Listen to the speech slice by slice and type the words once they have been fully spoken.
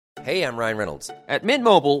Hey, I'm Ryan Reynolds. At Mint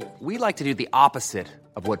Mobile, we like to do the opposite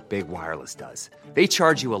of what Big Wireless does. They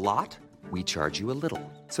charge you a lot, we charge you a little.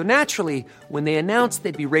 So naturally, when they announced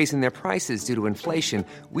they'd be raising their prices due to inflation,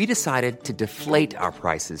 we decided to deflate our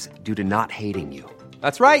prices due to not hating you.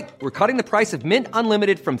 That's right. We're cutting the price of Mint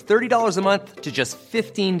Unlimited from $30 a month to just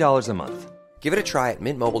 $15 a month. Give it a try at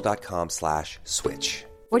mintmobile.com/switch.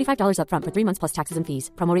 $45 up front for 3 months plus taxes and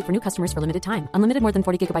fees. Promo rate for new customers for limited time. Unlimited more than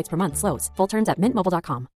 40 gigabytes per month. Slows full terms at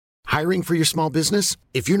mintmobile.com. Hiring for your small business?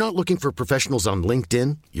 If you're not looking for professionals on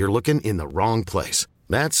LinkedIn, you're looking in the wrong place.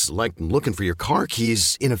 That's like looking for your car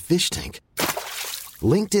keys in a fish tank.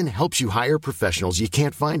 LinkedIn helps you hire professionals you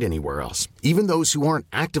can't find anywhere else, even those who aren't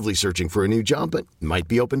actively searching for a new job but might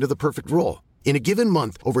be open to the perfect role. In a given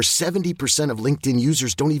month, over 70% of LinkedIn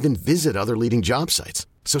users don't even visit other leading job sites.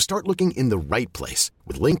 So start looking in the right place.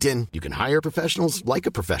 With LinkedIn, you can hire professionals like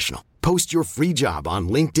a professional. Post your free job on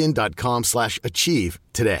linkedin.com/achieve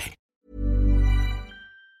today.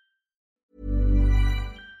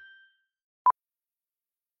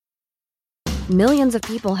 Millions of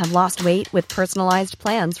people have lost weight with personalized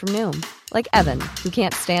plans from Noom. Like Evan, who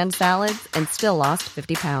can't stand salads and still lost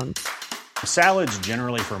 50 pounds. Salads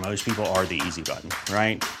generally for most people are the easy button,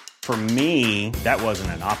 right? For me, that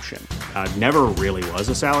wasn't an option. I never really was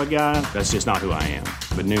a salad guy. That's just not who I am.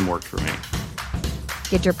 But Noom worked for me.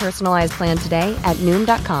 Get your personalized plan today at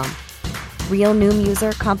Noom.com. Real Noom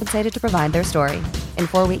user compensated to provide their story. In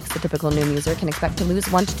 4 weeks, the typical Noom user can expect to lose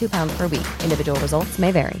 1 to 2 pounds per week. Individual results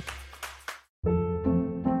may vary.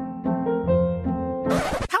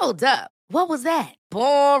 Hold up. What was that?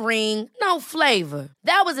 Boring. No flavor.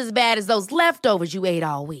 That was as bad as those leftovers you ate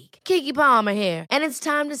all week. Keke Palmer here, and it's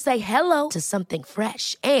time to say hello to something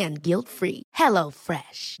fresh and guilt-free. Hello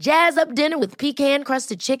Fresh. Jazz up dinner with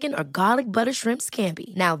pecan-crusted chicken or garlic butter shrimp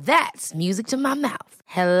scampi. Now that's music to my mouth.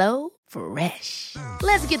 Hello Fresh.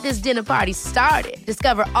 Let's get this dinner party started.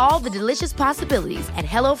 Discover all the delicious possibilities at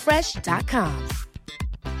HelloFresh.com.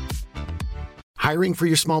 Hiring for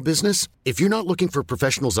your small business? If you're not looking for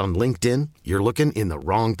professionals on LinkedIn, you're looking in the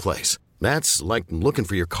wrong place. That's like looking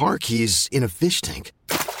for your car keys in a fish tank.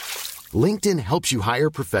 LinkedIn helps you hire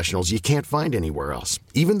professionals you can't find anywhere else,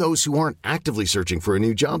 even those who aren't actively searching for a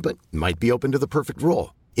new job but might be open to the perfect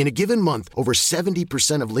role. In a given month, over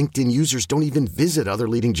 70% of LinkedIn users don't even visit other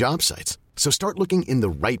leading job sites. So start looking in the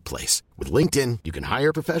right place. With LinkedIn, you can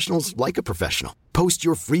hire professionals like a professional. Post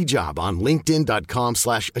your free job on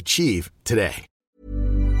linkedin.com/achieve today.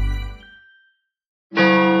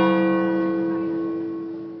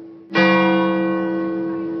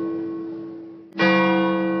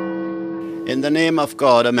 In the name of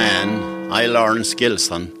God, amen, I, Lawrence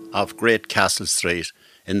Gilson of Great Castle Street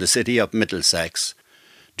in the city of Middlesex,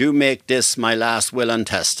 do make this my last will and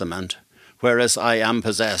testament, whereas I am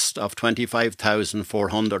possessed of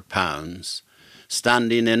 £25,400,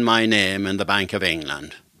 standing in my name in the Bank of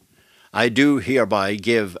England. I do hereby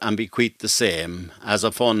give and bequeath the same as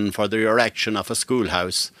a fund for the erection of a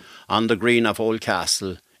schoolhouse on the green of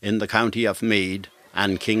Oldcastle in the county of Meath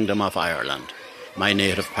and Kingdom of Ireland, my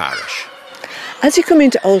native parish. As you come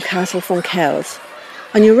into Oldcastle from Kells,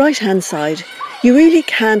 on your right-hand side, you really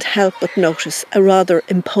can't help but notice a rather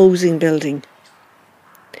imposing building.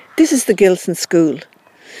 This is the Gilson School,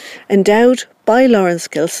 endowed by Lawrence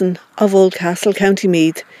Gilson of Oldcastle, County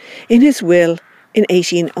Meath, in his will in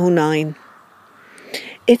 1809.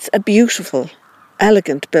 It's a beautiful,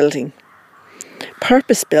 elegant building,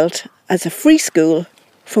 purpose-built as a free school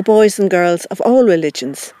for boys and girls of all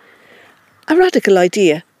religions. A radical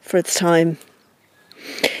idea for its time.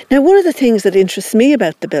 Now, one of the things that interests me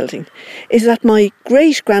about the building is that my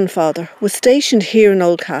great-grandfather was stationed here in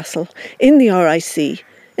Oldcastle in the RIC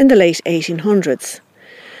in the late 1800s.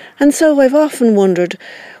 And so I've often wondered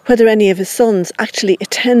whether any of his sons actually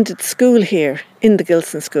attended school here in the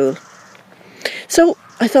Gilson School. So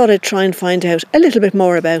I thought I'd try and find out a little bit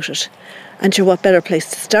more about it. And sure, what better place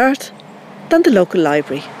to start than the local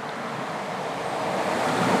library.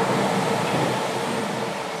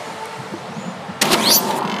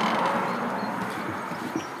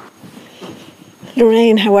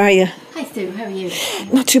 Lorraine, how are you? Hi Sue, how are you?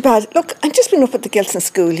 Not too bad. Look, I've just been up at the Gilson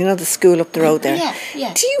School, you know, the school up the road there.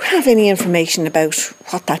 Yeah. Do you have any information about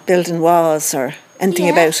what that building was or anything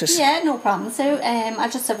about it? Yeah, no problem. So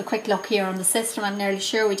I'll just have a quick look here on the system. I'm nearly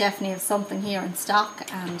sure we definitely have something here in stock,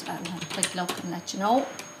 and I'll have a quick look and let you know.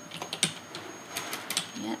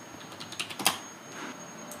 Yeah.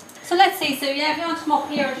 So let's see, so yeah, if you want to come up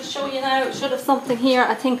here, I'll just show you now. It should have something here,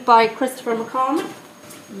 I think, by Christopher McCormick.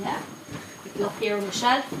 Yeah. Quick look here on the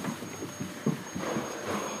shelf.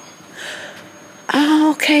 Ah,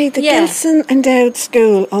 okay, the Gilson Endowed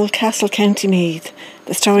School, Oldcastle, County Meath.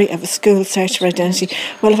 The story of a school search for identity.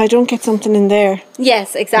 Well, if I don't get something in there,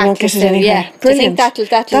 yes, exactly. I won't get it anywhere. Yeah, Brilliant. Do you think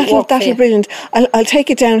that'll work? That'll brilliant. I'll take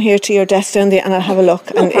it down here to your desk down there, and I'll have a look.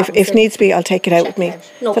 And if needs be, I'll take it out with me.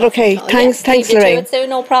 No Is that okay? Thanks, Lorraine.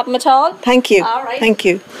 No problem at all. Thank you. All right. Thank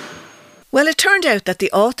you. Well, it turned out that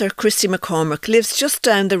the author, Christy McCormick, lives just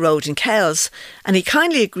down the road in Kells, and he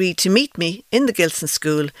kindly agreed to meet me in the Gilson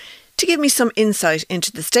School to give me some insight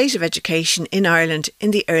into the state of education in Ireland in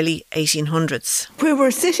the early 1800s. Where we're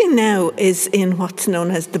sitting now is in what's known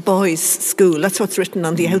as the Boys' School. That's what's written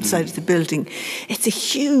on the outside of the building. It's a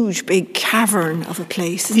huge, big cavern of a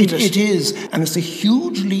place, isn't it? It is, and it's a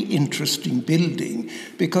hugely interesting building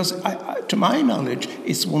because, to my knowledge,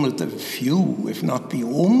 it's one of the few, if not the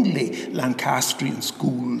only, Lancastrian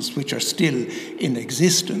schools which are still in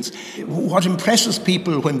existence. What impresses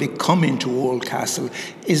people when they come into Oldcastle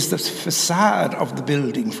is the facade of the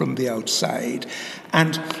building from the outside.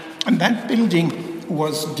 And that building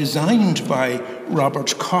was designed by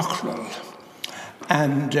Robert Cockrell.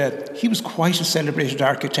 And he was quite a celebrated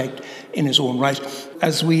architect in his own right.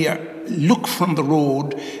 As we look from the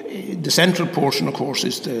road, the central portion, of course,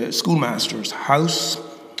 is the schoolmaster's house.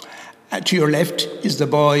 To your left is the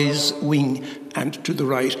boys' wing, and to the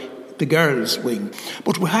right, the girls' wing.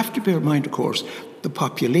 But we have to bear in mind, of course, the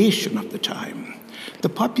population of the time. The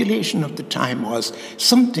population of the time was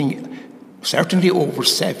something, certainly over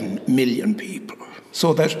 7 million people.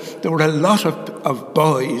 So that there were a lot of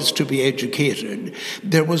boys to be educated.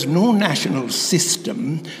 There was no national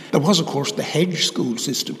system. There was, of course, the hedge school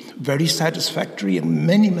system, very satisfactory in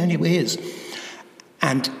many, many ways.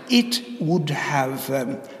 And it would have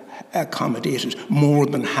accommodated more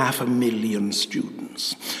than 500,000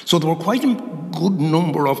 students. So there were quite a good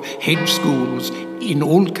number of hedge schools in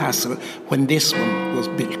Oldcastle when this one was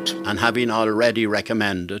built. And having already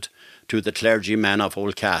recommended to the clergymen of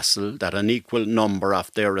Oldcastle that an equal number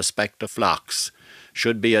of their respective flocks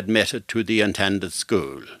should be admitted to the intended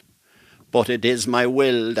school. But it is my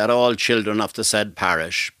will that all children of the said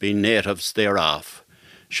parish, being natives thereof,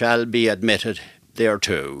 shall be admitted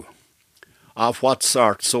thereto, of what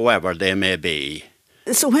sort soever they may be.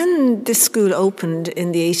 So when this school opened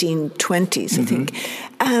in the 1820s, I think,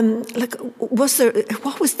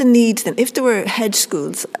 what was the need then? If there were hedge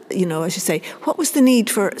schools, I should say, what was the need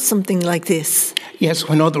for something like this? Yes,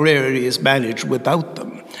 when other areas managed without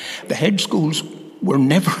them. The hedge schools were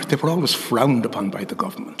always frowned upon by the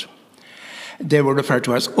government. They were referred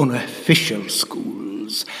to as unofficial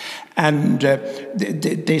schools. And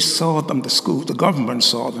they saw them, the government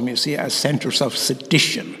saw them, as centres of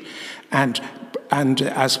sedition and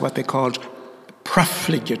as what they called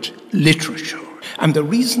profligate literature. And the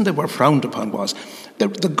reason they were frowned upon was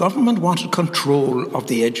that the government wanted control of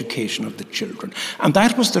the education of the children. And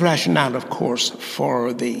that was the rationale, of course,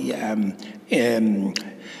 for the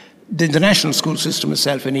national school system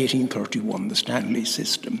itself in 1831, the Stanley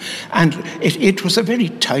system. And it was a very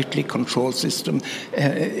tightly controlled system.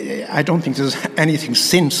 I don't think there's anything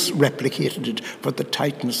since replicated it for the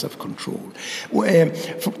tightness of control.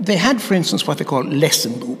 They had, for instance, what they call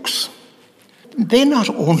lesson books. They not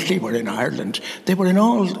only were in Ireland, they were in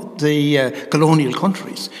all the colonial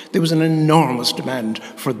countries. There was an enormous demand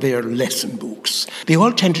for their lesson books. They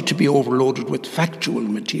all tended to be overloaded with factual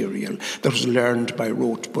material that was learned by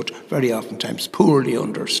rote, but very oftentimes poorly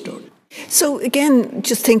understood. So again,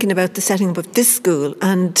 just thinking about the setting up of this school,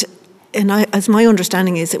 and as my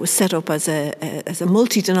understanding is, it was set up as a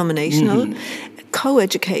multi-denominational,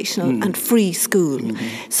 co-educational and free school.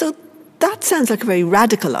 So that sounds like a very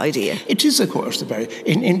radical idea. It is, of course,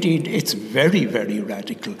 indeed, it's very, very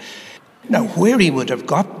radical. Now, where he would have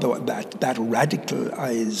got that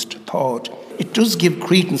radicalised thought, it does give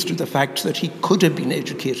credence to the fact that he could have been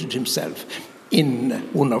educated himself in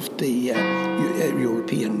one of the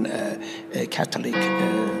European Catholic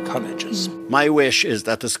colleges. My wish is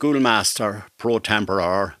that the schoolmaster pro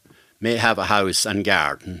tempore may have a house and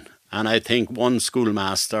garden, and I think one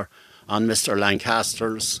schoolmaster on Mr.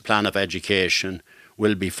 Lancaster's plan of education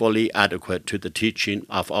will be fully adequate to the teaching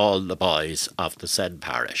of all the boys of the said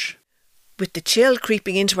parish. With the chill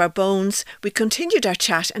creeping into our bones, we continued our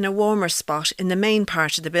chat in a warmer spot in the main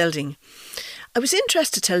part of the building. I was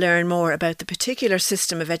interested to learn more about the particular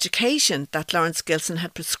system of education that Lawrence Gilson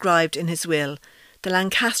had prescribed in his will, the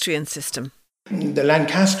Lancastrian system. The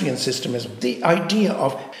Lancastrian system is the idea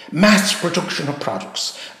of mass production of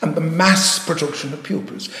products and the mass production of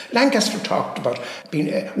pupils. Lancaster talked about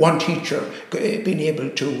being one teacher being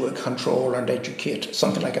able to control and educate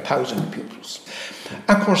something like 1,000 pupils.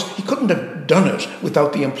 Of course, he couldn't have done it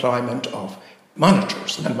without the employment of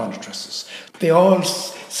monitors and monitresses. They all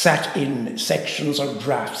sat in sections or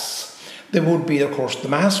drafts. There would be, of course, the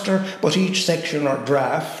master, but each section or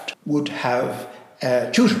draft would have a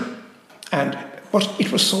tutor. But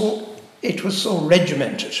it was so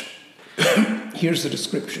regimented. Here's the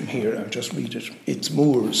description here, I'll just read it. It's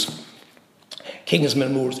Moores,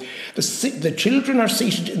 Kingsmill Moores. The children are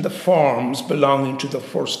seated in the forms belonging to the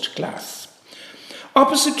first class.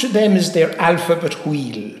 Opposite to them is their alphabet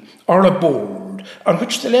wheel, or a board, on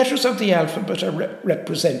which the letters of the alphabet are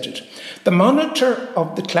represented. The monitor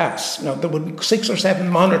of the class, now there would be 6 or 7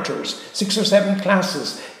 monitors, 6 or 7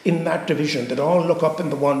 classes in that division that all look up in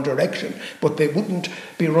the one direction, but they wouldn't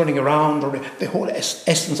be running around, or the whole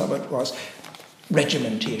essence of it was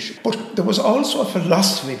regimentation. But there was also a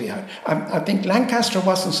philosophy behind. I think Lancaster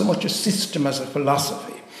wasn't so much a system as a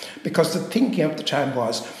philosophy, because the thinking of the time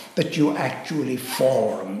was that you actually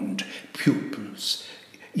formed pupils.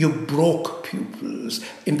 You broke pupils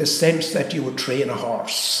in the sense that you would train a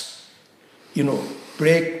horse. You know,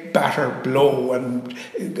 break, batter, blow, and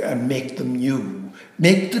make them new.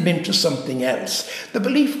 Make them into something else. The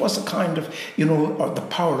belief was a kind of, of the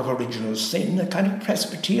power of original sin, a kind of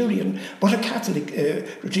Presbyterian, but a Catholic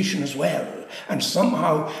tradition as well. And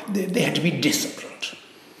somehow they had to be disciplined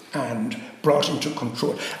and brought into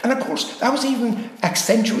control. And of course, that was even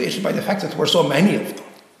accentuated by the fact that there were so many of them.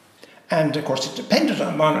 And of course, it depended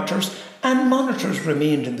on monitors, and monitors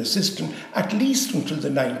remained in the system at least until the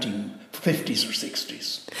 1950s or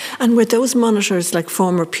 60s. And were those monitors like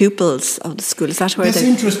former pupils of the school? Is that where That's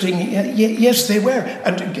interesting. Yes, they were.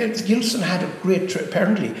 And Gilson had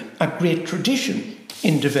apparently a great tradition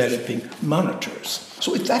in developing monitors.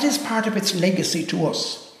 So that is part of its legacy to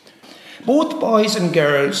us. Both boys and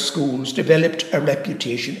girls' schools developed a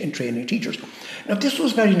reputation in training teachers. Now, this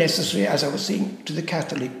was very necessary, as I was saying, to the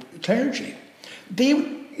Catholic clergy. They,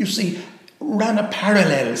 you see, ran a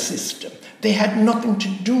parallel system. They had nothing to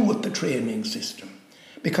do with the training system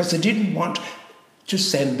because they didn't want to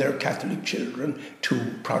send their Catholic children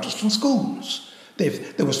to Protestant schools.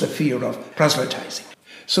 There was the fear of proselytizing.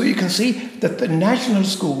 So you can see that the national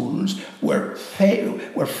schools were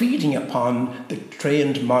feeding upon the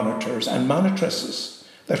trained monitors and monitresses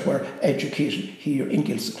that were educated here in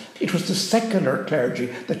Gilson. It was the secular clergy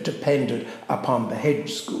that depended upon the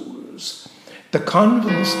hedge schools. The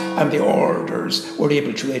convents and the orders were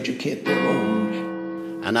able to educate their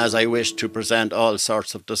own. And as I wish to present all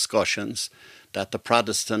sorts of discussions, that the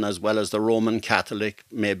Protestant as well as the Roman Catholic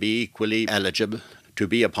may be equally eligible to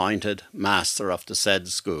be appointed master of the said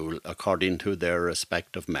school according to their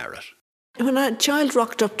respective merit. When a child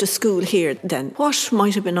rocked up to school here then, what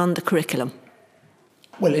might have been on the curriculum?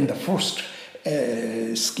 Well, in the first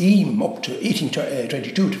scheme up to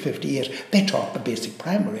 1822 to 58, they taught the basic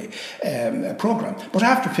primary programme. But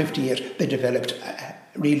after 58, they developed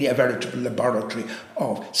really a veritable laboratory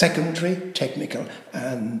of secondary, technical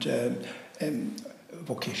and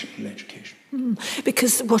vocational education.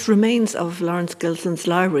 Because what remains of Lawrence Gilson's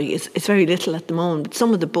library is very little at the moment.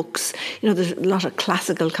 Some of the books, there's a lot of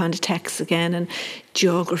classical kind of texts again, and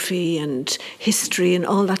geography and history and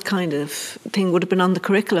all that kind of thing would have been on the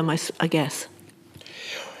curriculum, I guess.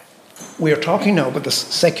 We are talking now about the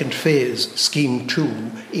second phase, Scheme 2,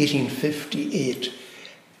 1858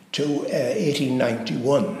 to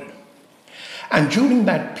 1891. And during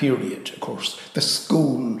that period, of course, the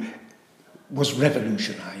school was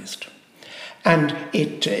revolutionised. And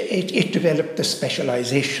it developed the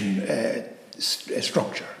specialisation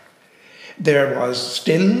structure. There was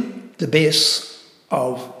still the base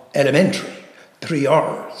of elementary, 3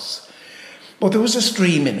 R's, but there was a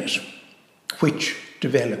stream in it which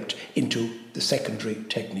developed into the secondary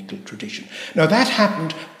technical tradition. Now that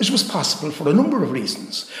happened, this was possible for a number of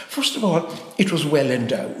reasons. First of all, it was well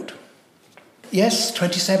endowed. Yes,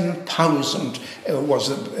 27,000 was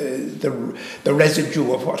the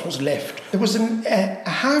residue of what was left. There was a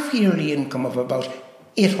half-yearly income of about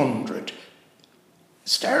 800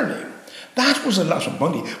 sterling. That was a lot of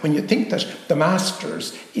money when you think that the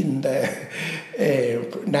masters in the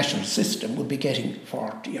national system would be getting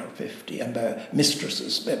 40 or 50 and the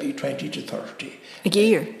mistresses maybe 20 to 30. A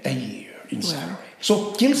year? A year in salary.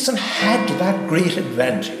 So Gilson had that great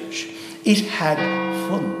advantage. It had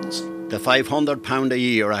funds. The £500 a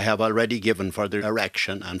year I have already given for the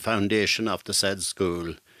erection and foundation of the said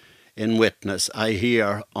school. In witness, I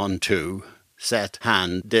hereunto set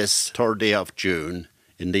hand this 3rd day of June,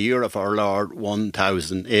 in the year of our Lord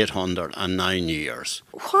 1809 years.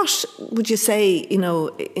 What would you say,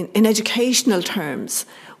 in educational terms,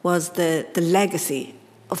 was the legacy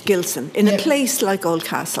of Gilson in a place like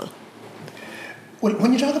Oldcastle? Well,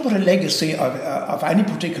 when you talk about a legacy of any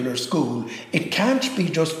particular school, it can't be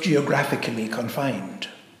just geographically confined.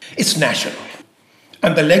 It's national.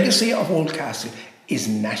 And the legacy of Oldcastle is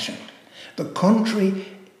national. The country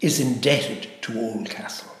is indebted to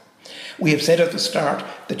Oldcastle. We have said at the start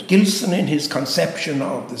that Gilson, in his conception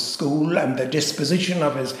of the school and the disposition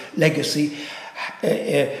of his legacy,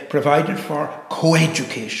 provided for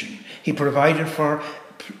co-education. He provided for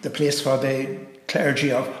the place for the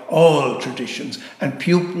clergy of all traditions and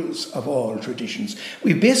pupils of all traditions.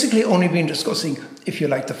 We've basically only been discussing, if you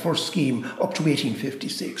like, the first scheme up to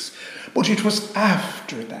 1856. But it was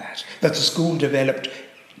after that the school developed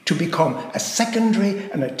to become a secondary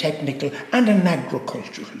and a technical and an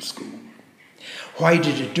agricultural school. Why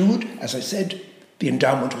did it do it? As I said, the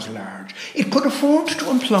endowment was large. It could afford to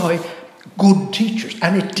employ good teachers,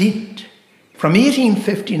 and it did. From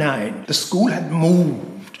 1859, the school had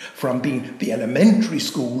moved from being the elementary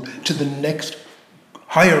school to the next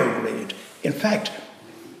higher grade. In fact,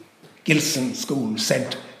 Gilson School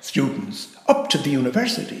sent students up to the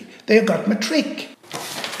university. They got matric.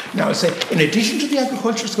 Now, I say, in addition to the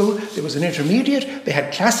agricultural school, there was an intermediate. They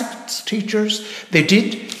had classics teachers. They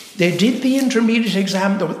did the intermediate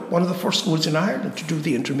exam. They were one of the first schools in Ireland to do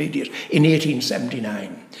the intermediate in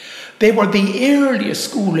 1879. They were the earliest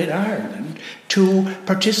school in Ireland to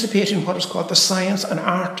participate in what is called the Science and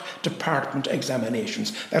Art Department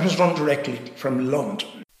examinations. That was run directly from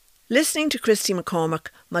London. Listening to Christy McCormack,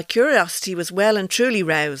 my curiosity was well and truly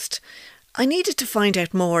roused. I needed to find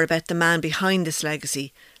out more about the man behind this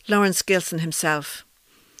legacy, Lawrence Gilson himself.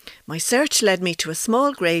 My search led me to a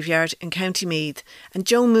small graveyard in County Meath and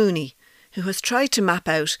Joe Mooney, who has tried to map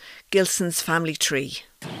out Gilson's family tree.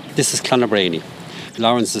 This is Clonabraney.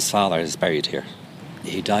 Lawrence's father is buried here.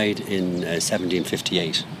 He died in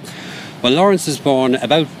 1758. Well, Lawrence was born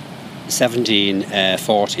about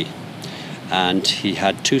 1740 and he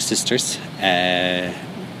had two sisters,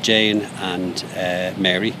 Jane and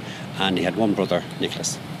Mary, and he had one brother,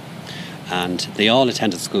 Nicholas. And they all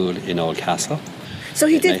attended school in Oldcastle. So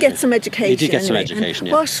he did get some education. He did get some anyway. education,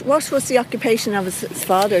 yeah. yeah. What was the occupation of his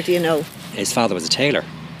father, do you know? His father was a tailor.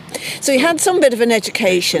 So he had some bit of an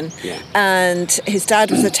education, yeah. And his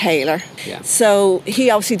dad was a tailor. Yeah. So he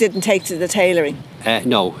obviously didn't take to the tailoring.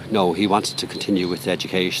 No, he wanted to continue with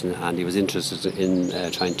education and he was interested in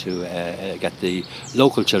trying to get the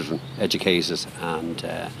local children educated. And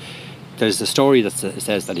there's a story that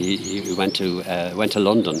says that he went to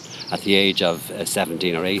London at the age of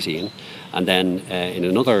 17 or 18, and then in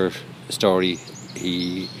another story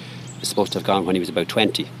he was supposed to have gone when he was about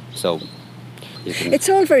 20. So it's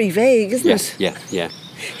all very vague, isn't it? Yeah.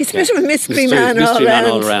 He's a bit of a mystery man all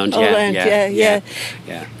around. Yeah.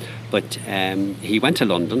 But he went to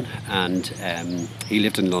London and he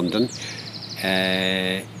lived in London.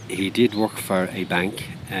 He did work for a bank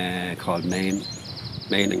called Main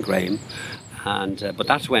and Graham, but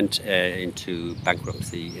that went into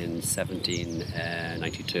bankruptcy in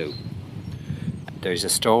 1792. There's a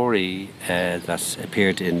story that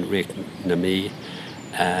appeared in Rick na Me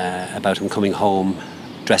about him coming home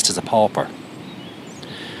dressed as a pauper,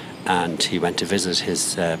 and he went to visit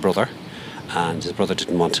his brother, and his brother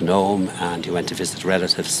didn't want to know him, and he went to visit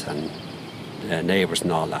relatives and neighbours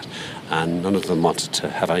and all that, and none of them wanted to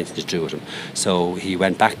have anything to do with him. So he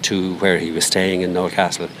went back to where he was staying in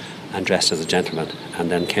Oldcastle and dressed as a gentleman,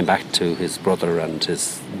 and then came back to his brother and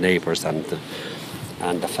his neighbours and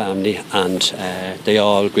the family, and they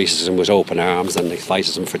all greeted him with open arms and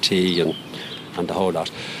invited him for tea and the whole lot.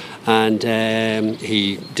 And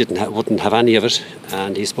he wouldn't have any of it,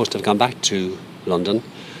 and he's supposed to have gone back to London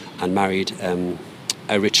and married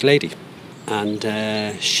a rich lady, and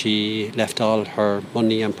she left all her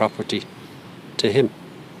money and property to him,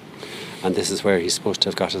 and this is where he's supposed to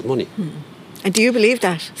have got his money. And do you believe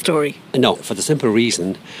that story? No, for the simple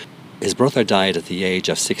reason his brother died at the age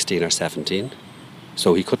of 16 or 17,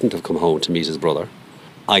 so he couldn't have come home to meet his brother.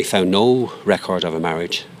 I found no record of a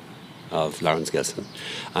marriage of Lawrence Gilson,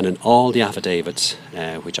 and in all the affidavits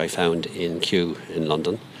which I found in Kew in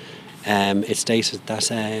London, it stated that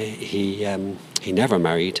he never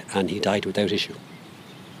married and he died without issue.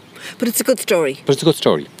 But it's a good story.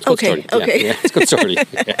 Okay. Yeah, it's a good story.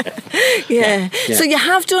 Yeah. So you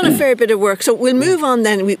have done a fair bit of work. So we'll move on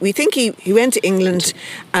then. We think he went to England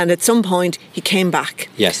and at some point he came back.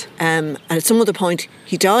 Yes. And at some other point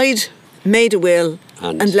he died, made a will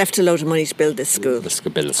and left a load of money to build this school. Build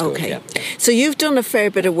the school, okay. Yeah. So you've done a fair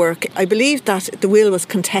bit of work. I believe that the will was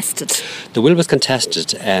contested. The will was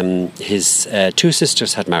contested. His two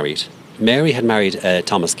sisters had married. Mary had married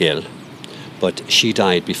Thomas Gill, but she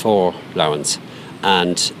died before Lawrence.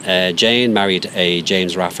 And Jane married a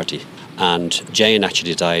James Rafferty. And Jane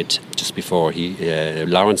actually died just before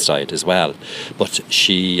Lawrence died as well. But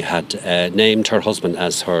she had named her husband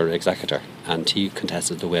as her executor, and he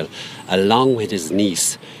contested the will, along with his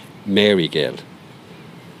niece, Mary Gill.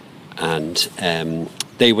 And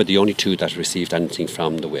they were the only two that received anything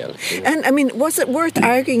from the will. And, I mean, was it worth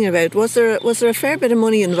arguing about? Was there a fair bit of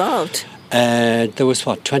money involved? There was,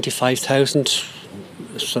 25,000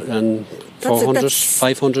 and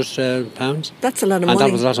 500 pounds. That's a lot of money. And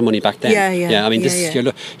that was a lot of money back then. Yeah. I mean,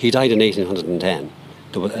 he died in 1810.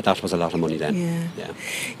 That was a lot of money then. Yeah.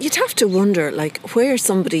 You'd have to wonder, like, where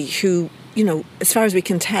somebody who, you know, as far as we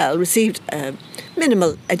can tell, received a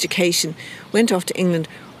minimal education, went off to England.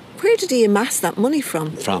 Where did he amass that money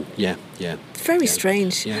from? It's very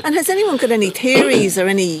strange. Yeah. And has anyone got any theories or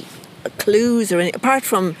any clues or any, apart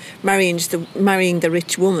from marrying the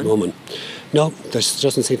rich woman? No, there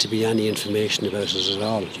doesn't seem to be any information about it at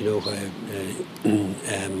all. You know,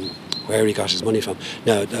 where he got his money from.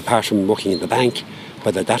 Now, apart from working in the bank,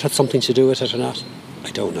 whether that had something to do with it or not,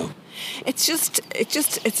 I don't know.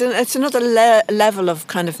 It's another level of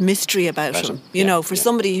kind of mystery about him, you know, for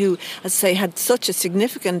somebody who, as I say, had such a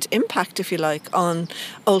significant impact, if you like, on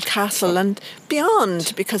Oldcastle and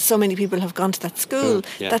beyond, because so many people have gone to that school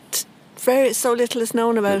that so little is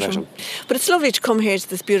known about him. But it's lovely to come here to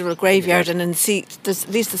this beautiful graveyard and then see at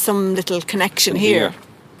least there's some little connection here.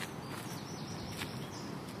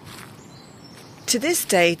 To this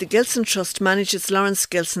day, the Gilson Trust manages Lawrence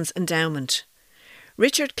Gilson's endowment.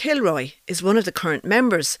 Richard Kilroy is one of the current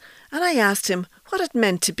members, and I asked him what it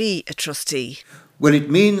meant to be a trustee. Well, it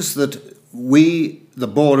means that we, the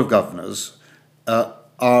Board of Governors,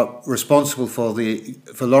 are responsible for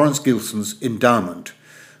Lawrence Gilson's endowment,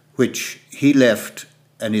 which he left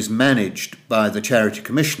and is managed by the Charity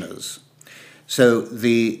Commissioners. So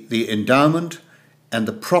the endowment and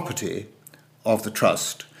the property of the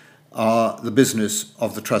trust are the business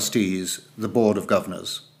of the trustees, the Board of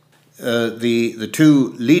Governors. The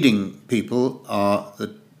two leading people are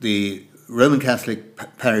the Roman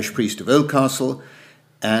Catholic parish priest of Oldcastle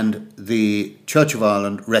and the Church of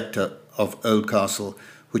Ireland rector of Oldcastle,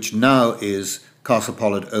 which now is Castle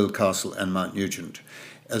Pollard, Oldcastle and Mount Nugent.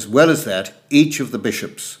 As well as that, each of the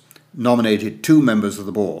bishops nominated 2 members of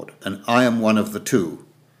the board, and I am one of the 2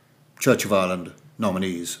 Church of Ireland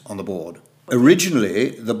nominees on the board.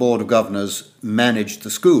 Originally, the Board of Governors managed the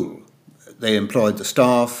school. They employed the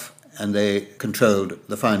staff and they controlled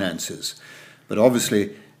the finances. But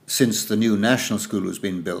obviously, since the new national school has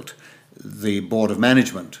been built, the Board of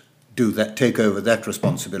Management take over that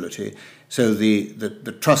responsibility. So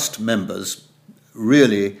the trust members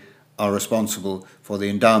really are responsible for the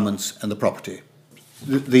endowments and the property.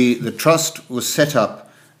 The trust was set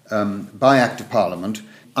up by Act of Parliament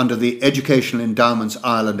under the Educational Endowments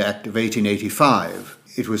Ireland Act of 1885.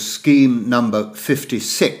 It was scheme number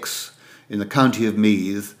 56 in the county of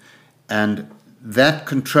Meath, and that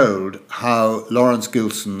controlled how Lawrence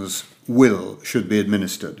Gilson's will should be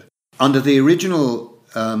administered. Under the original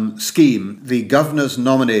scheme, the governors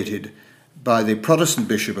nominated by the Protestant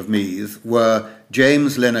Bishop of Meath were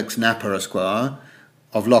James Lennox Napper Esquire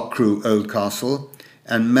of Loughcrew, Oldcastle,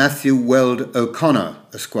 and Matthew Weld O'Connor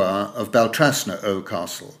Esquire of Baltrasna,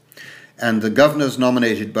 Oldcastle. And the governors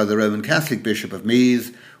nominated by the Roman Catholic Bishop of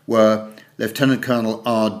Meath were Lieutenant Colonel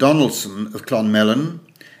R. Donaldson of Clonmelon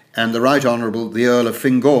and the Right Honourable the Earl of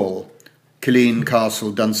Fingal, Killeen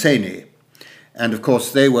Castle, Dunsany. And of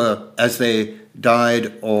course they were, as they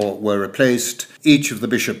died or were replaced, each of the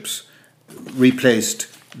bishops replaced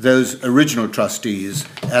those original trustees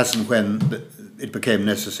as and when it became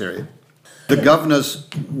necessary. The governors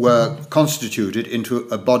were constituted into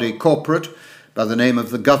a body corporate by the name of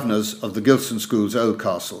the Governors of the Gilson Schools,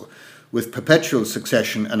 Oldcastle, with perpetual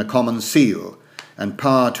succession and a common seal, and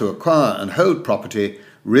power to acquire and hold property,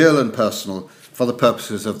 real and personal, for the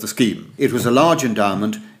purposes of the scheme. It was a large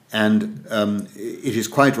endowment, and it is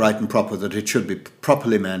quite right and proper that it should be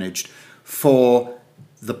properly managed for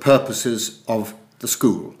the purposes of the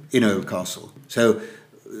school in Oldcastle. So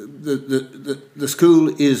the school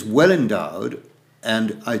is well endowed,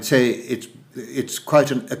 and I'd say it's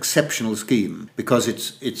quite an exceptional scheme because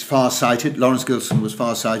it's far-sighted. Lawrence Gilson was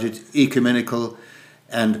far-sighted, ecumenical,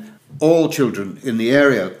 and all children in the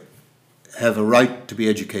area have a right to be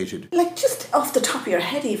educated. Like, just off the top of your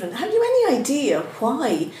head even, have you any idea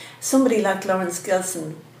why somebody like Lawrence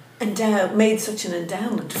Gilson made such an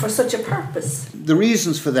endowment for such a purpose? The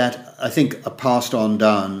reasons for that, I think, are passed on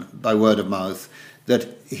down by word of mouth, that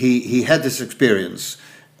he had this experience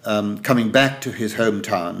coming back to his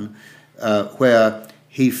hometown where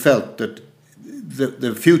he felt that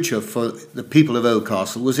the future for the people of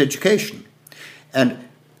Oldcastle was education. And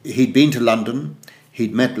he'd been to London,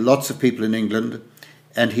 he'd met lots of people in England,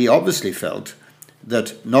 and he obviously felt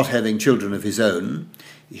that not having children of his own,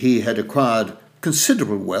 he had acquired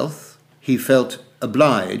considerable wealth. He felt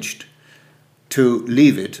obliged to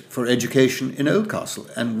leave it for education in Oldcastle,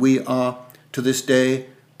 and we are, to this day,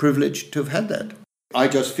 privileged to have had that. I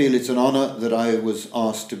just feel it's an honour that I was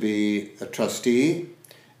asked to be a trustee,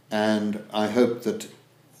 and I hope that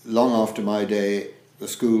long after my day, the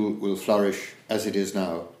school will flourish as it is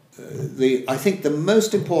now. I think the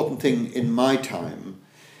most important thing in my time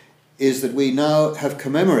is that we now have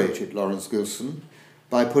commemorated Lawrence Gilson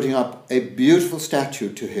by putting up a beautiful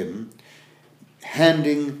statue to him,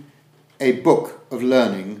 handing a book of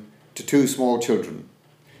learning to 2 small children.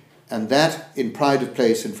 And that, in pride of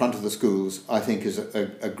place in front of the schools, I think is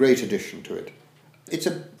a great addition to it. It's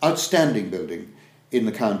an outstanding building in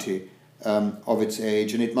the county of its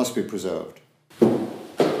age, and it must be preserved.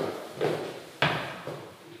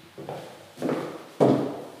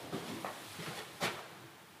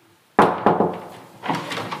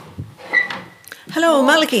 Hello,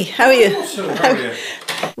 Malachy. How are you? How are you?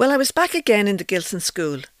 Well, I was back again in the Gilson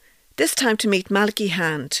School, this time to meet Malachy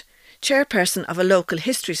Hand, chairperson of a local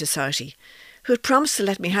history society, who had promised to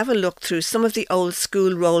let me have a look through some of the old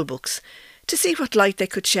school roll books to see what light they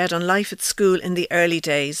could shed on life at school in the early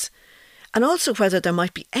days, and also whether there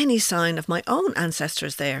might be any sign of my own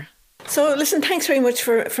ancestors there. So, listen, thanks very much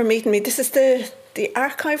for meeting me. This is the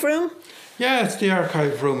archive room? Yeah, it's the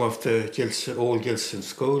archive room of the old Gilson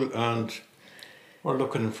School, and we're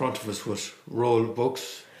looking in front of us with roll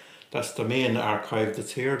books. That's the main archive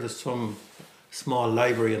that's here. There's some small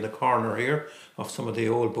library in the corner here of some of the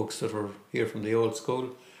old books that were here from the old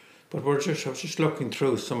school. But I was just looking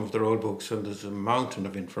through some of the old books, and there's a mountain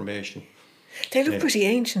of information. They look pretty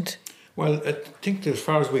ancient. Well, I think as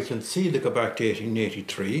far as we can see, they go back to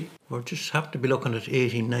 1883. We just have to be looking at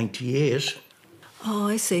 1898. Oh,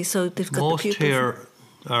 I see. So they've got most the pupils. here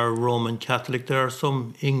are Roman Catholic. There are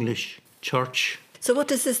some English church. So what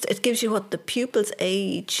does this? It gives you what, the pupil's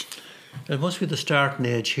age? It must be the starting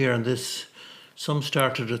age here, and this. Some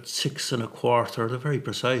started at 6 1/4. They're very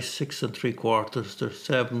precise. 6 3/4. They're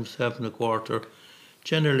 7 1/4.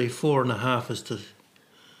 Generally 4 1/2 is the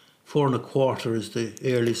 4 1/4 is the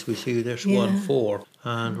earliest we see. There's 1/4,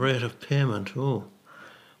 and rate of payment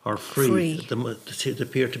are free. They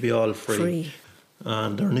appear to be all free.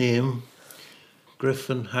 And their name: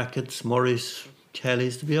 Griffin, Hackett's, Murray's,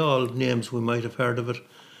 Kelly's. To be all names we might have heard of it.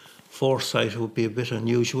 Forsyth would be a bit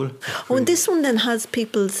unusual. Oh, and this one then has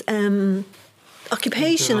people's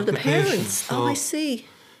occupation of the parents. So I see.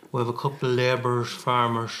 We have a couple of labourers,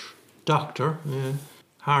 farmers, doctor,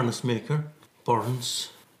 harness maker, Burns,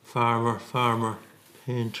 farmer,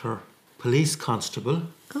 painter, police constable.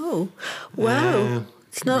 Oh, wow.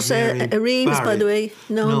 It's not Mary a Reeves, Barry. by the way.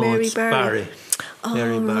 No, Mary it's Barry. Oh,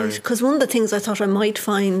 Mary Barry. Because one of the things I thought I might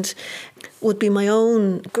find would be my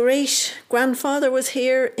own great-grandfather was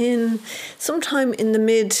here sometime in the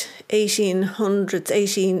mid-1800s,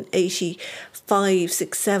 1885,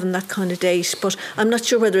 6, 7, that kind of date. But I'm not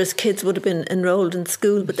sure whether his kids would have been enrolled in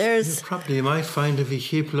school, but there's... You might find if you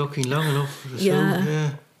keep looking long enough.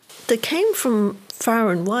 Yeah. They came from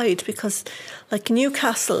far and wide because, like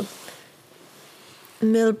Newcastle,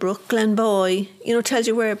 Millbrook, Glenboy, tells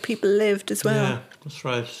you where people lived as well. Yeah, that's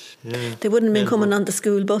right. Yeah. They wouldn't have been coming on the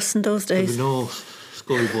school bus in those days. There'd be no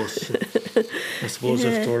school bus. I suppose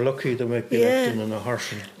if they were lucky, they might be left in a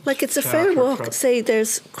horse. Like it's a fair walk. Say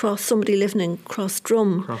there's somebody living in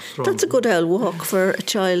Crossdrum. That's a good old walk for a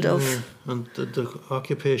child of... And the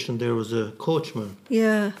occupation there was a coachman.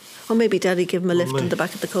 Yeah. Or maybe Daddy gave him a lift in the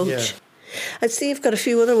back of the coach. Yeah. I'd see you've got a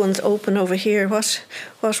few other ones open over here. What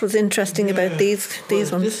was interesting about these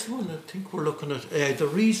ones? This one, I think we're looking at the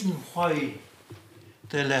reason why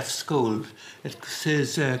they left school. It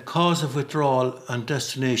says cause of withdrawal and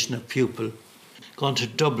destination of pupil. Gone to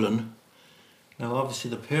Dublin. Now, obviously,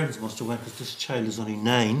 the parents must have went because this child is only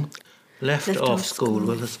 9. Left off school.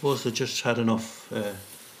 Well, I suppose they just had enough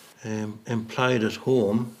employed at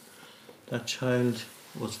home. That child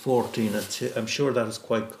was 14. I'm sure that is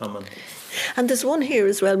quite common. And there's one here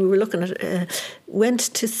as well. We were looking at went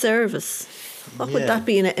to service. What would that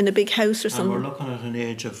be in a big house or something? And we're looking at an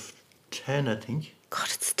age of 10, I think. God,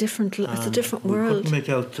 it's different. It's a different world. We couldn't make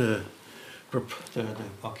out the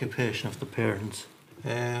occupation of the parents.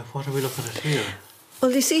 What are we looking at here?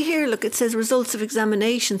 Well, you see here, look, it says results of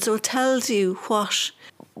examination. So it tells you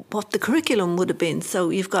what the curriculum would have been. So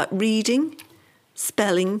you've got reading,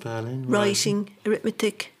 spelling, writing,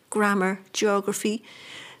 arithmetic, grammar, geography.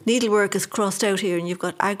 Needlework is crossed out here, and you've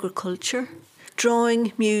got agriculture,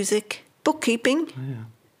 drawing, music, bookkeeping,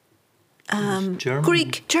 German?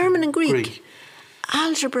 Greek, German and Greek.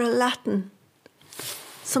 Algebra, Latin,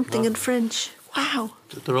 something in French. Wow.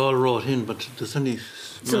 They're all wrote in, but there's only...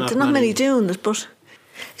 There's not many doing it, but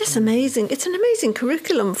it's amazing. It's an amazing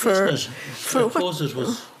curriculum for... Isn't it? For I suppose it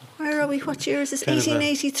was... Where are we? What year is this? Kind of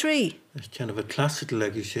 1883. It's kind of a classical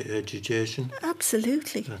education.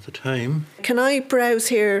 Absolutely. At the time. Can I browse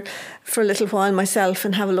here for a little while myself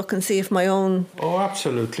and have a look and see if my own... Oh,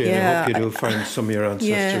 absolutely. Yeah, and I hope you do find some of your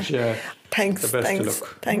ancestors. Yeah. Thanks, the best of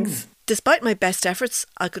luck. Thanks. Despite my best efforts,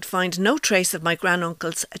 I could find no trace of my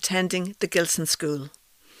granduncles attending the Gilson School.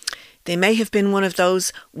 They may have been one of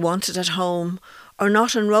those wanted at home or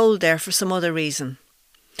not enrolled there for some other reason.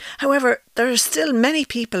 However, there are still many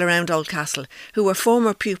people around Oldcastle who were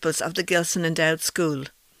former pupils of the Gilson Endowed School.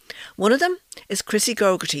 One of them is Chrissy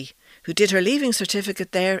Gogarty, who did her leaving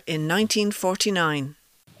certificate there in 1949.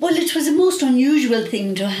 Well, it was a most unusual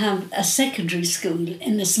thing to have a secondary school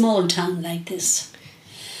in a small town like this.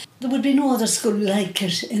 There would be no other school like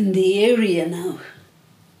it in the area now.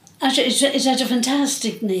 It had a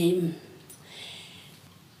fantastic name.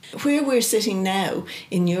 Where we're sitting now,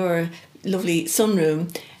 in your lovely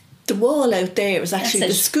sunroom, the wall out there is actually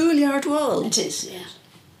the schoolyard wall. It is, yeah.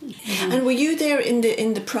 And were you there in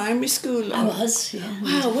the primary school? I was, yeah.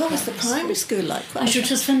 Wow, what was the primary school like?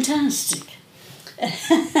 It was fantastic.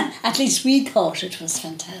 At least we thought it was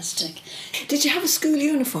fantastic. Did you have a school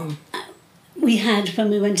uniform? We had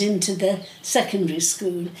when we went into the secondary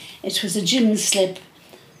school. It was a gym slip.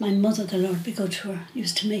 My mother, the Lord be good to her,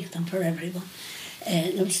 used to make them for everyone.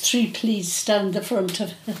 There was 3 pleats down the front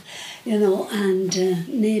of it, and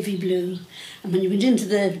navy blue. And when you went into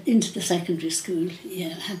the secondary school, you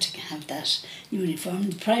had to have that uniform. In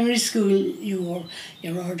the primary school, you wore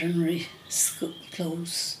your ordinary school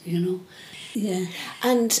clothes, Yeah.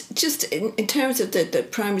 And just in terms of the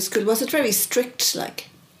primary school, was it very strict, like?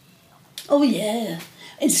 Oh, yeah.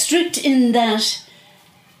 It's strict in that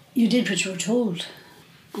you did what you were told.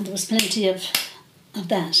 And there was plenty of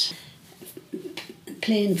that.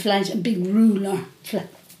 Plain flight, a big ruler,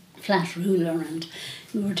 flat ruler, and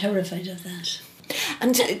we were terrified of that.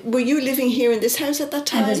 And were you living here in this house at that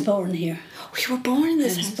time? I was born here. Oh, you were born in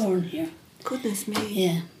this house? I was born here. Goodness me.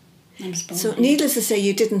 Yeah, I was born So here. Needless to say,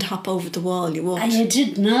 you didn't hop over the wall, you walked? I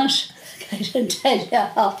did not. I didn't tell you,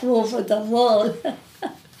 hop over the wall.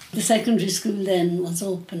 The secondary school then was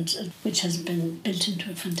opened, which has been built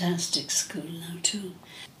into a fantastic school now too.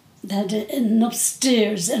 They had an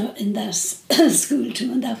upstairs in that school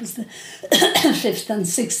too, and that was the 5th and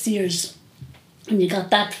 6th years. When you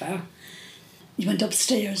got that far, you went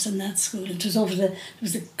upstairs in that school. It was there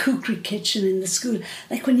was a cookery kitchen in the school.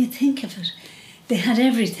 Like, when you think of it, they had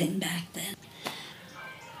everything back then.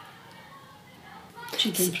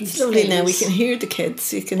 It's lovely now, we can hear the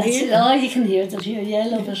kids. You can hear them. Oh, you can hear them here, yeah, I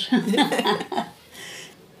love it.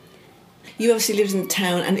 You obviously lived in the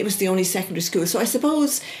town and it was the only secondary school. So I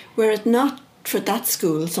suppose, were it not for that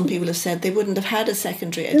school, some people have said they wouldn't have had a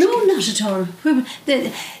secondary education. No, not at all.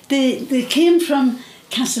 They came from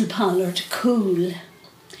Castlepollard, Cool,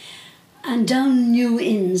 and down New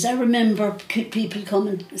Inns. I remember people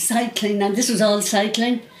coming, cycling. Now, this was all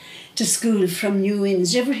cycling to school from New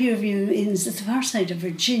Inns. Did you ever hear of New Inns? It's the far side of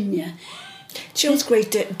Virginia. It shows great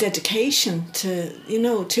dedication to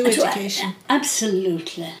education.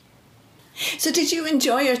 Absolutely. So did you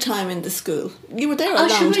enjoy your time in the school? You were there a long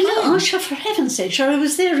time. Oh, sure, for heaven's sake. Sure, I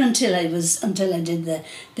was there until I did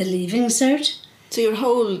the leaving cert. So your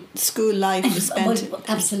whole school life was spent...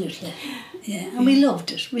 Absolutely, yeah. And we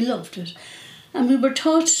loved it. And we were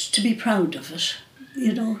taught to be proud of it,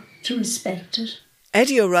 to respect it.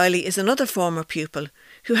 Eddie O'Reilly is another former pupil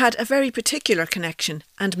who had a very particular connection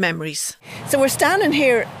and memories. So we're standing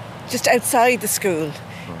here just outside the school.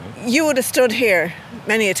 Right. You would have stood here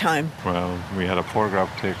many a time. Well, we had a photograph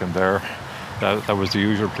taken there. That was the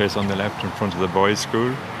usual place on the left in front of the boys'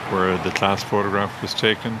 school where the class photograph was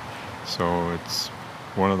taken. So it's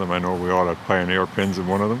one of them. I know we all had pioneer pins in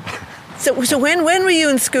one of them. So when were you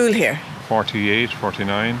in school here? 48,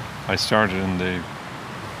 49. I started in the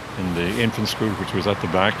infant school, which was at the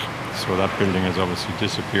back. So that building has obviously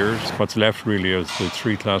disappeared. What's left really is the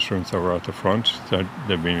 3 classrooms that were at the front.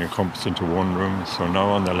 They've been encompassed into one room. So now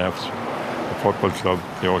on the left, the football club,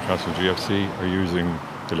 the Oldcastle GFC, are using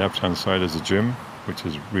the left-hand side as a gym, which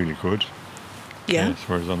is really good. Yeah.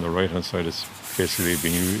 Whereas on the right-hand side, it's basically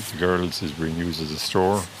being used, the girls is being used as a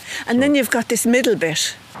store. And then you've got this middle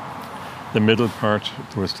bit. The middle part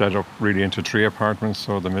was set up really into 3 apartments,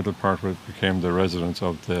 so the middle part became the residence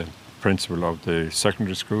of the principal of the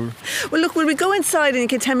secondary school. Well, look, will we go inside and you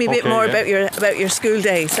can tell me a bit more about your school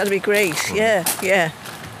days? That'd be great. Yeah.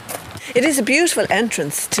 It is a beautiful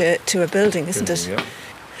entrance to a building, isn't it? Yeah.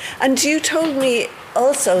 And you told me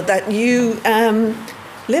also that you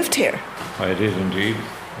lived here. I did indeed.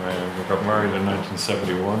 We got married in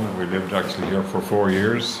 1971 and we lived actually here for 4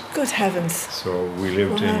 years. Good heavens. So we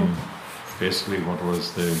lived in basically what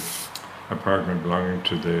was the apartment belonging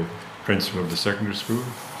to the principal of the secondary school.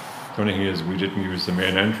 The only thing is we didn't use the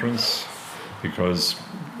main entrance because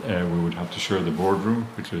we would have to share the boardroom,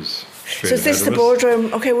 which is straight So is this the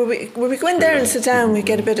boardroom? Okay, will we go in there and sit down? We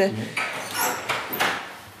get a bit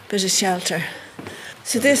of shelter.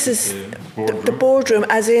 So this is the boardroom,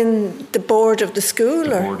 as in the board of the school?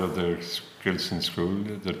 The board of the Gilson School,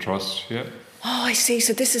 the trust, yeah. Oh, I see.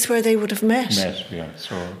 So this is where they would have met? Yeah.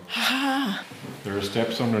 So there are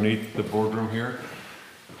steps underneath the boardroom here.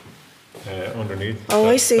 Underneath. Oh,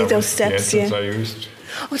 I see those steps, yeah. I used.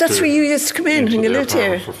 Oh, that's where you used to come in when you lived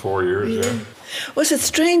here? For 4 years, yeah. Was it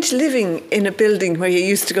strange living in a building where you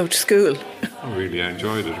used to go to school? I really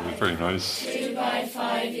enjoyed it. It was very nice. 2 by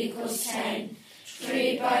 5 equals 10.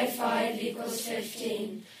 3 by 5 equals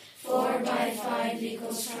 15. 4 by 5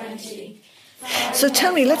 equals 20. So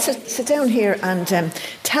tell me, let's sit down here and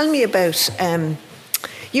tell me about.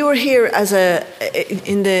 You were here as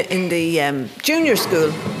in the junior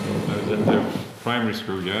school. I was in the primary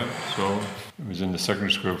school, yeah. So I was in the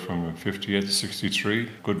secondary school from 58 to 63.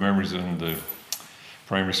 Good memories in the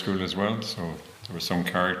primary school as well. So there were some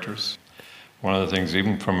characters. One of the things,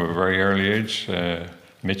 even from a very early age,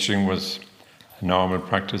 mitching was normal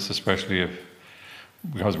practice, especially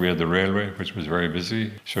because we had the railway, which was very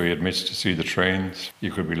busy. So you had mitched to see the trains.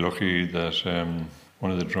 You could be lucky that one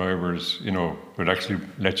of the drivers, would actually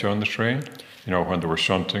let you on the train, when they were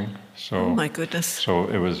shunting. So, oh my goodness. So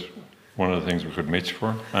it was one of the things we could mitch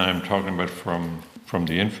for. And I'm talking about from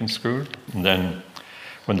the infant school. And then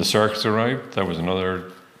when the circus arrived, that was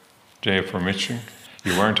another day for mitching.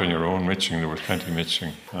 You weren't on your own mitching, there was plenty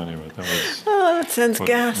mitching. Anyway, that was... Oh, that sounds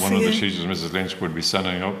ghastly. One of the teachers, Mrs. Lynch, would be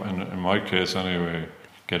standing up, and in my case anyway,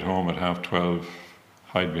 get home at 12:30,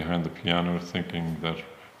 hide behind the piano, thinking that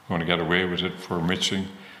I'm going to get away with it for mitching.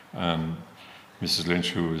 And Mrs. Lynch,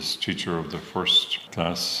 who was teacher of the first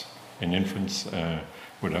class in infants,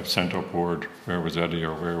 would have sent up word, where was Eddie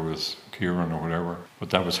or where was Kieran or whatever. But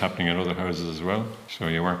that was happening in other houses as well, so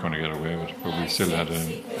you weren't going to get away with it, but we still had a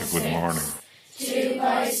good morning. 2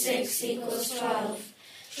 by 6 equals 12.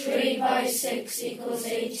 3 by 6 equals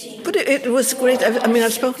 18. But it was great.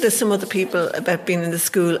 I've spoken to some other people about being in the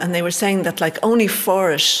school, and they were saying that, only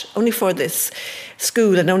for this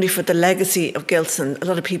school and only for the legacy of Gilson, a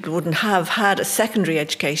lot of people wouldn't have had a secondary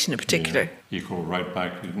education in particular. Yeah. You go right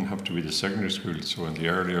back, you didn't have to be the secondary school. So in the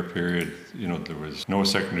earlier period, there was no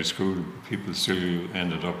secondary school. People still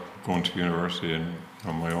ended up going to university, and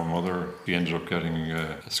my own mother, she ended up getting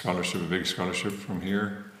a scholarship, a big scholarship from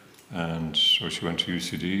here. And so she went to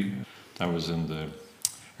UCD. That was in the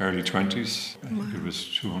early 20s. I think it was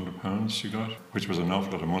 £200 she got, which was an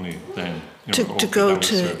awful lot of money then. To go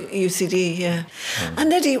to UCD, yeah.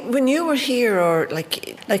 And Eddie, when you were here, or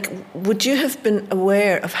would you have been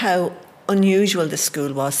aware of how unusual this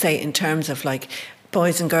school was, say, in terms of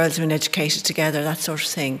boys and girls being educated together, that sort of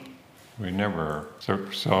thing? We never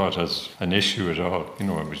saw it as an issue at all.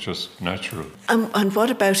 It was just natural. And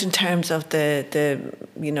what about in terms of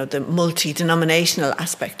the multi-denominational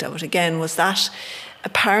aspect of it? Again, was that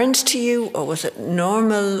apparent to you, or was it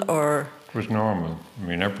normal, or...? It was normal.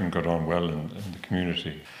 Everything got on well in the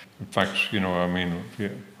community. In fact, I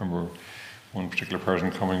remember one particular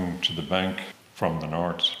person coming to the bank from the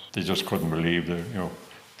north. They just couldn't believe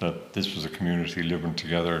that this was a community living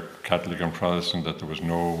together, Catholic and Protestant, that there was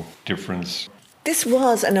no difference. This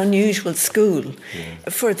was an unusual school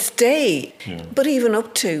for its day, but even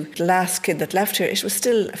up to the last kid that left here, it was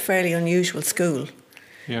still a fairly unusual school.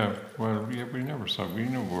 Yeah, we never saw it. We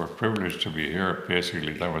were privileged to be here,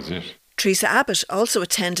 basically, that was it. Teresa Abbott also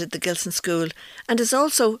attended the Gilson School and is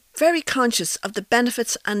also very conscious of the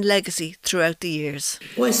benefits and legacy throughout the years.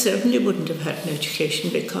 Well, I certainly wouldn't have had an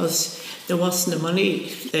education because there wasn't the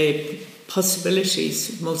money. The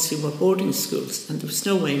possibilities mostly were boarding schools, and there was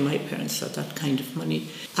no way my parents had that kind of money.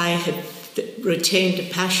 I had retained a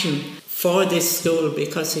passion for this school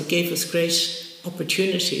because it gave us great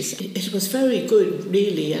opportunities. It was very good,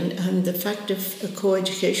 really, and the fact of a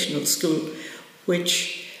co-educational school,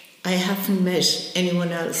 which I haven't met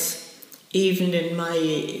anyone else, even in my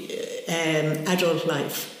adult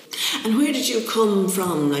life. And where did you come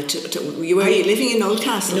from? Were you living in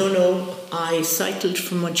Oldcastle? No. I cycled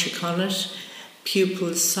from Munchiconnet.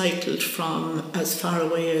 Pupils cycled from as far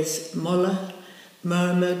away as Mulla,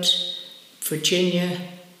 Mermod, Virginia,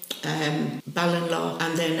 Ballinlaw,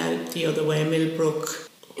 and then out the other way,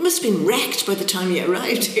 Millbrook, You must have been wrecked by the time you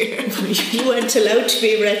arrived here. You weren't allowed to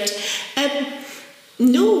be wrecked.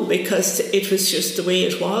 No, because it was just the way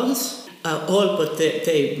it was. All but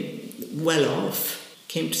the well-off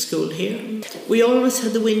came to school here. We always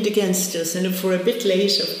had the wind against us, and if we're a bit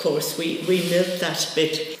late, of course, we milked that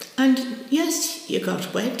bit. And yes, you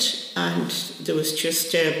got wet, and there was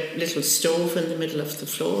just a little stove in the middle of the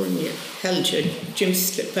floor, and you held your gym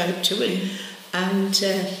slip out to it, and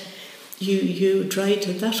you dried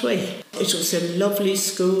it that way. It was a lovely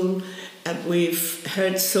school. We've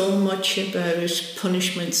heard so much about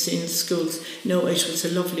punishments in schools. No, it was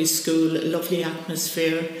a lovely school, a lovely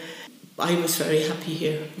atmosphere. I was very happy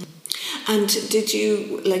here. And did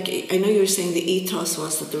you, I know you were saying the ethos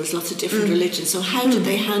was that there was lots of different religions, so how did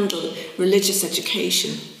they handle religious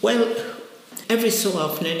education? Well, every so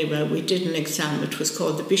often anyway, we did an exam. It was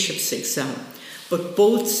called the Bishop's exam. But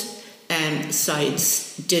both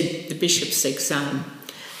sides did the Bishop's exam.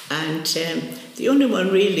 And the only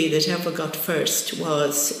one really that ever got first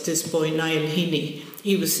was this boy Niall Heaney.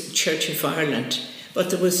 He was Church of Ireland. But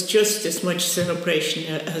there was just as much celebration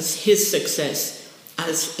as his success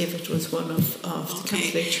as if it was one of the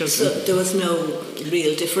Catholic children. So there was no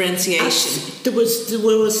real differentiation? There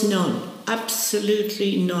was none.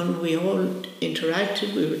 Absolutely none. We all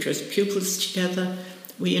interacted. We were just pupils together.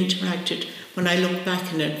 We interacted, when I look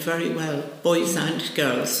back on it, very well, boys and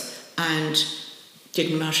girls, and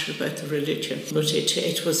didn't matter about the religion, but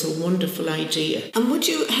it was a wonderful idea. And would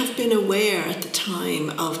you have been aware at the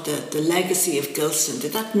time of the legacy of Gilson?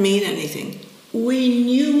 Did that mean anything? We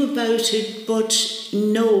knew about it, but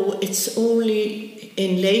no, it's only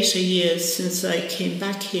in later years since I came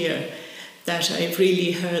back here that I've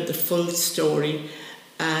really heard the full story,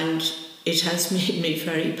 and it has made me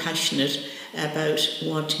very passionate about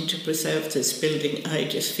wanting to preserve this building. I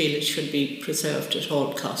just feel it should be preserved at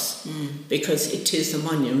all costs because it is a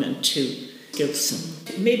monument to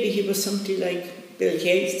Gilson. Maybe he was somebody like Bill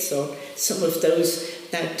Yates or some of those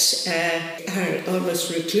that are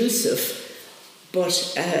almost reclusive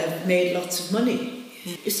but made lots of money.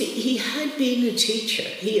 You see, he had been a teacher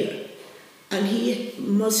here, and he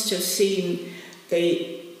must have seen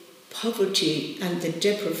the poverty and the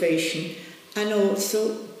deprivation and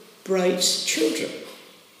also bright children,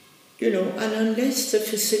 and unless the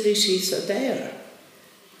facilities are there,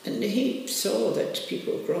 and he saw that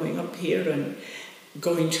people were growing up here and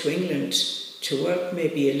going to England to work,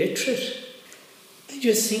 maybe illiterate. I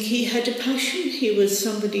just think he had a passion. He was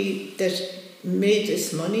somebody that made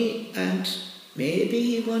this money, and maybe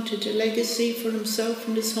he wanted a legacy for himself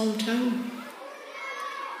in his hometown.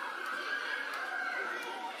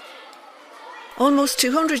 Almost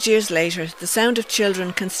 200 years later, the sound of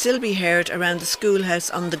children can still be heard around the schoolhouse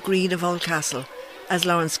on the green of Oldcastle, as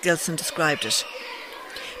Lawrence Gilson described it.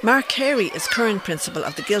 Mark Carey is current principal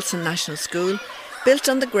of the Gilson National School, built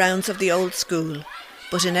on the grounds of the old school,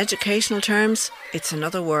 but in educational terms, it's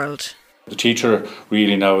another world. The teacher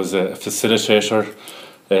really now is a facilitator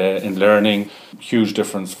in learning. Huge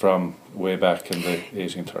difference from way back in the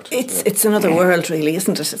 1830s. It's another world, really,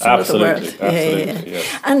 isn't it? It's another world. Absolutely,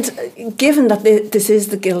 yes. And given that this is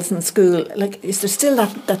the Gilson School, is there still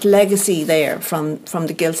that legacy there from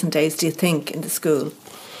the Gilson days, do you think, in the school?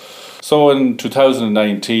 So in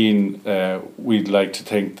 2019, we'd like to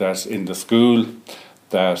think that in the school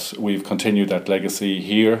that we've continued that legacy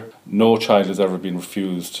here. No child has ever been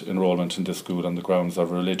refused enrolment in this school on the grounds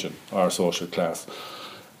of religion or social class.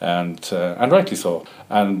 And rightly so.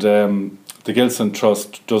 And the Gilson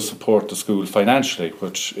Trust does support the school financially,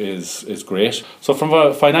 which is great. So from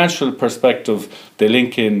a financial perspective, they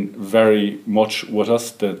link in very much with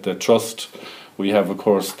us. The Trust, we have, of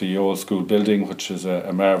course, the old school building, which is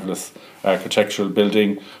a marvellous architectural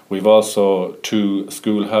building. We've also two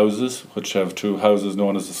schoolhouses, which have two houses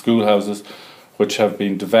known as the schoolhouses, which have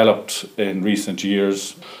been developed in recent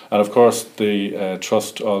years. And of course, the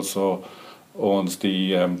Trust also owns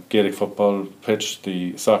the Gaelic football pitch,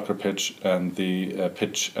 the soccer pitch, and the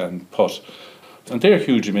pitch and putt. And they're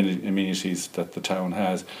huge amenities that the town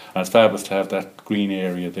has. And it's fabulous to have that green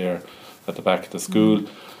area there at the back of the school.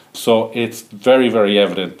 So it's very, very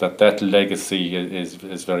evident that legacy is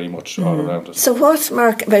very much all around us. So what's,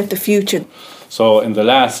 Mark, about the future? So in the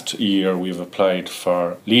last year, we've applied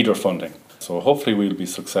for leader funding. So hopefully we'll be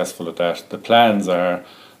successful at that. The plans are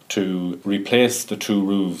to replace the two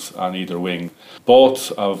roofs on either wing.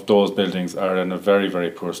 Both of those buildings are in a very,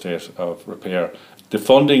 very poor state of repair. The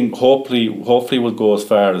funding hopefully will go as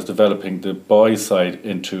far as developing the boys' side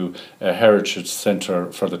into a heritage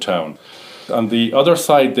centre for the town. On the other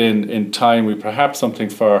side then, in time, we perhaps something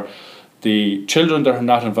for the children that are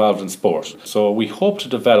not involved in sport. So we hope to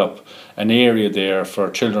develop an area there for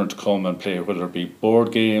children to come and play, whether it be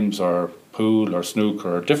board games or pool or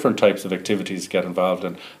snooker or different types of activities to get involved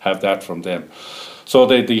and have that from them. So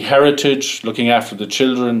the heritage, looking after the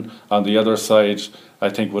children on the other side, I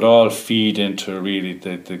think would all feed into really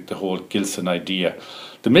the whole Gilson idea.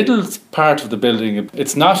 The middle part of the building,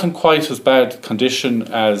 it's not in quite as bad condition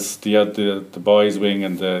as the boys' wing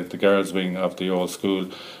and the girls' wing of the old school,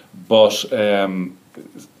 but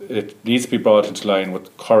it needs to be brought into line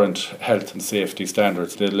with current health and safety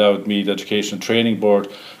standards. The Louth Meath Education and Training Board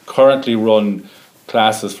currently run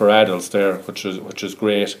classes for adults there, which is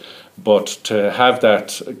great, but to have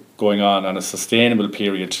that going on a sustainable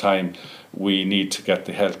period of time, we need to get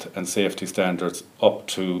the health and safety standards up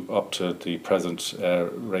to the present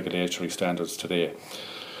regulatory standards today.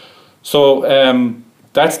 So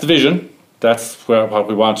that's the vision. That's what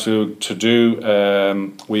we want to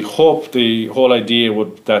do. We hope the whole idea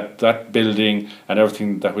would that building and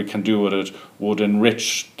everything that we can do with it would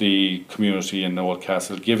enrich the community in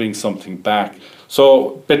Oldcastle, giving something back.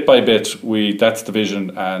 So bit by bit, that's the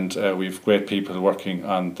vision, and we've great people working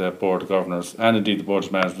on the Board of Governors and indeed the Board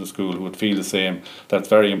of Management School who would feel the same. That's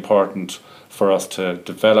very important for us to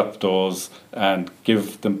develop those and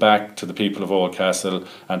give them back to the people of Oldcastle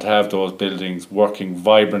and have those buildings working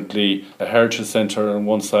vibrantly. A heritage centre on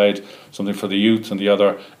one side, something for the youth on the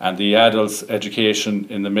other, and the adults' education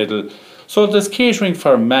in the middle. So there's catering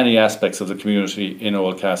for many aspects of the community in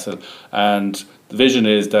Oldcastle, and the vision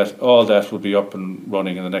is that all that will be up and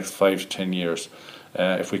running in the next 5 to 10 years.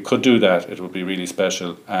 If we could do that, it would be really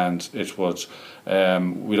special, and it would.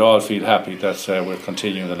 We'd all feel happy that we're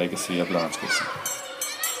continuing the legacy of Lawrence Gilson.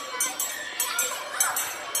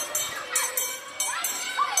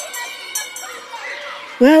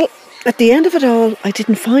 Well, at the end of it all, I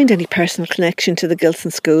didn't find any personal connection to the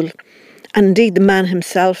Gilson School, and indeed the man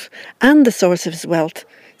himself and the source of his wealth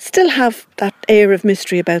still have that air of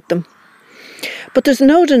mystery about them. But there's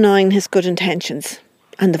no denying his good intentions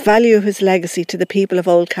and the value of his legacy to the people of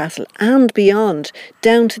Oldcastle and beyond,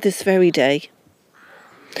 down to this very day.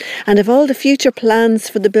 And if all the future plans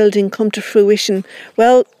for the building come to fruition,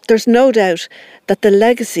 well, there's no doubt that the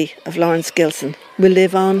legacy of Lawrence Gilson will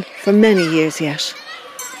live on for many years yet.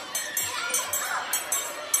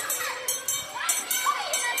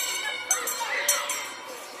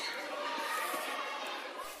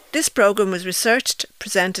 This programme was researched,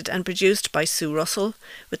 presented and produced by Sue Russell,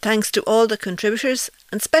 with thanks to all the contributors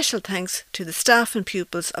and special thanks to the staff and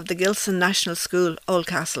pupils of the Gilson National School,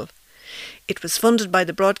 Oldcastle. It was funded by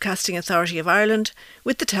the Broadcasting Authority of Ireland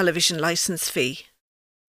with the television licence fee.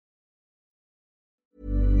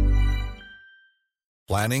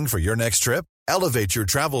 Planning for your next trip? Elevate your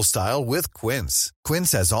travel style with Quince.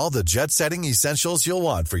 Quince has all the jet-setting essentials you'll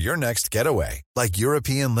want for your next getaway, like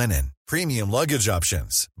European linen, premium luggage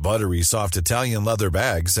options, buttery soft Italian leather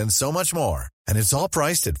bags, and so much more. And it's all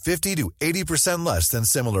priced at 50 to 80% less than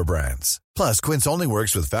similar brands. Plus, Quince only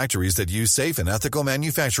works with factories that use safe and ethical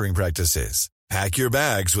manufacturing practices. Pack your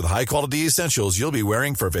bags with high-quality essentials you'll be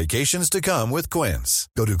wearing for vacations to come with Quince.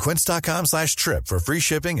 Go to quince.com/trip for free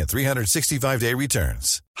shipping and 365-day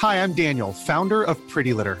returns. Hi, I'm Daniel, founder of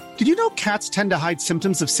Pretty Litter. Did you know cats tend to hide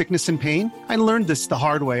symptoms of sickness and pain? I learned this the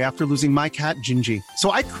hard way after losing my cat, Gingy.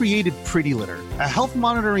 So I created Pretty Litter, a health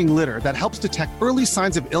monitoring litter that helps detect early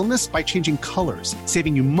signs of illness by changing colors,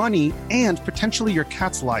 saving you money and potentially your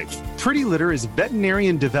cat's life. Pretty Litter is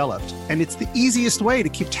veterinarian developed, and it's the easiest way to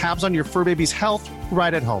keep tabs on your fur baby's health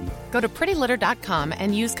right at home. Go to prettylitter.com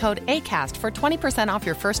and use code ACAST for 20% off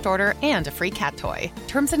your first order and a free cat toy.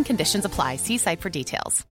 Terms and conditions apply. See site for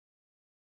details.